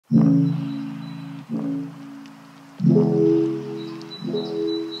Got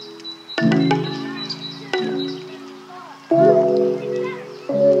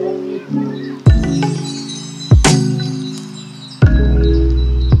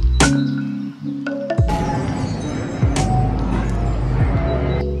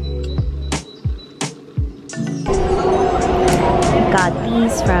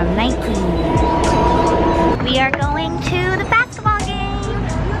these from Nike. We are going to the basketball game.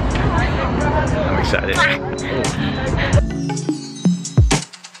 I'm excited.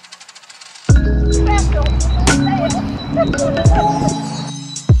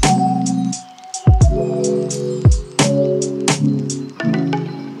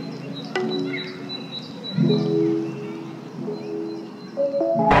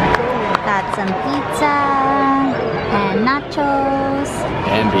 Got some pizza and nachos.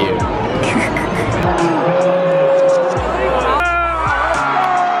 And beer.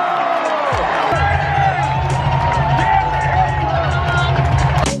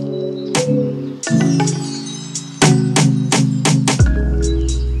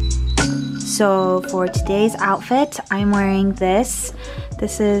 So for today's outfit, I'm wearing this.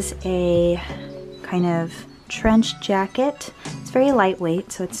 This is a kind of trench jacket. It's very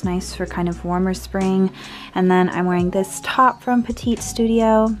lightweight, so it's nice for kind of warmer spring. And then I'm wearing this top from Petite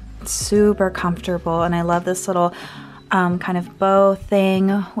Studio. It's super comfortable, and I love this little kind of bow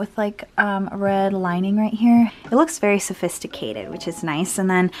thing with like a red lining right here. It looks very sophisticated, which is nice. And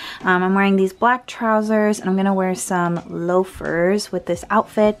then I'm wearing these black trousers, and I'm gonna wear some loafers with this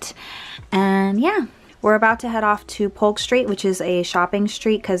outfit. And yeah, we're about to head off to Polk Street, which is a shopping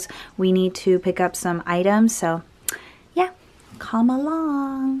street, because we need to pick up some items. So yeah, come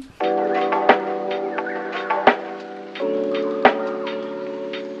along.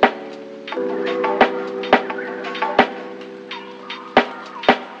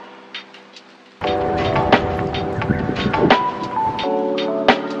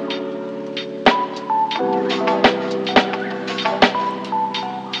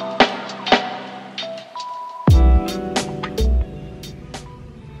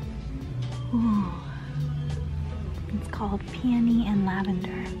 Called Peony and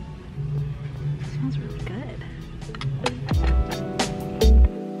Lavender. It smells really good.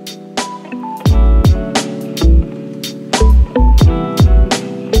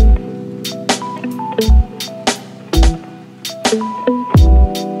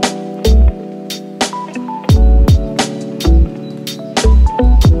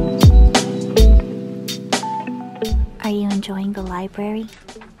 Are you enjoying the library?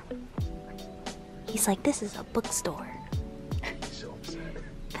 He's like, this is a bookstore.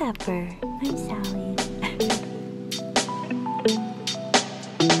 Pepper, I'm Sally.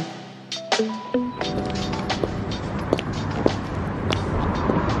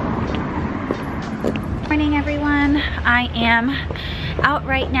 Morning everyone. I am out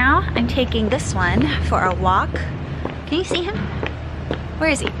right now. I'm taking this one for a walk. Can you see him? Where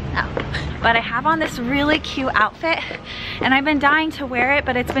is he? Oh. But I have on this really cute outfit, and I've been dying to wear it,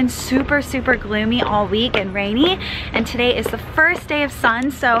 but it's been super gloomy all week and rainy, and today is the first day of sun,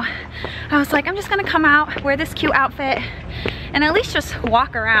 so I was like, I'm just gonna come out, wear this cute outfit, and at least just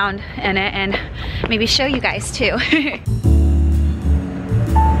walk around in it and maybe show you guys too.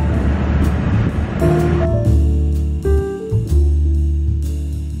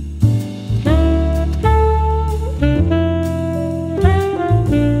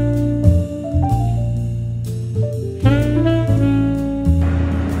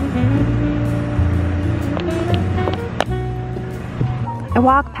 I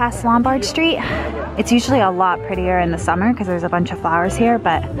walk past Lombard Street. It's usually a lot prettier in the summer because there's a bunch of flowers here,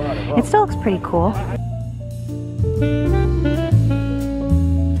 but it still looks pretty cool.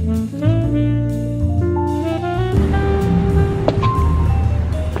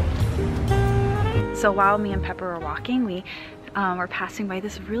 So while me and Pepper were walking, we were passing by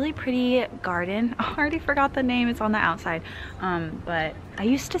this really pretty garden. Oh, I already forgot the name, it's on the outside. But I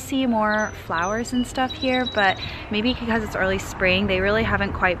used to see more flowers and stuff here, but maybe because it's early spring, they really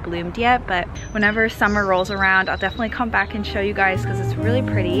haven't quite bloomed yet. But whenever summer rolls around, I'll definitely come back and show you guys because it's really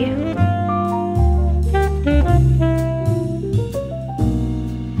pretty.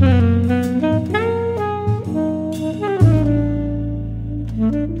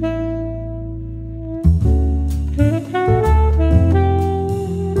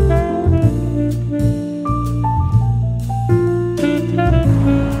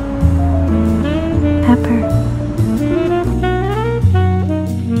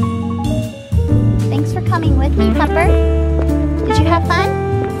 Pepper, did you have fun?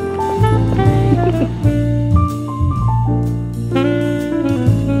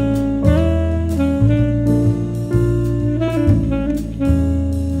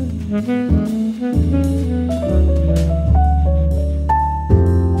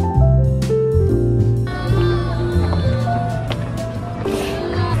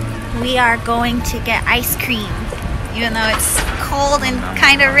 We are going to get ice cream, even though it's cold and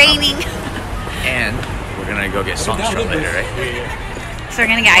kind of raining. And we're gonna go get salt straw later, right? So we're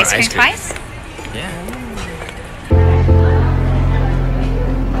gonna get ice cream twice? Yeah.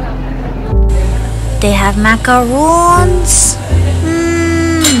 They have macaroons.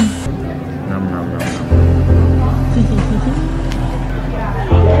 Nom, nom, nom,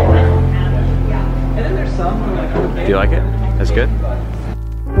 nom. Do you like it? That's good?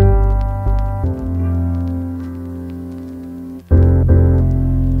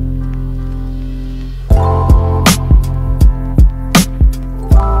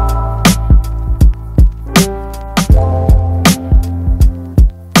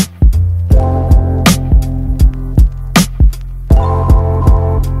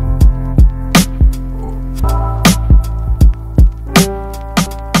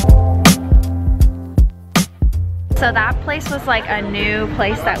 So that place was like a new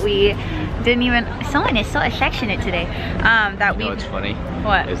place that we didn't even, someone is so affectionate today. That we, you know what's funny?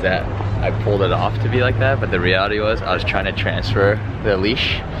 What? Is that I pulled it off to be like that, but the reality was I was trying to transfer the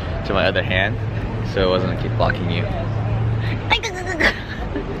leash to my other hand so it wasn't keep blocking you.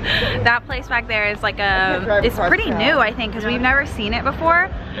 That place back there is like it's pretty new, I think, because we've never seen it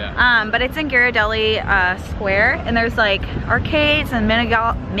before. Yeah. But it's in Ghirardelli Square, and there's like arcades and mini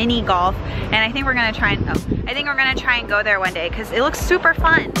golf, and I think we're gonna try and go there one day because it looks super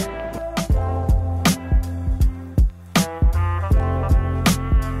fun.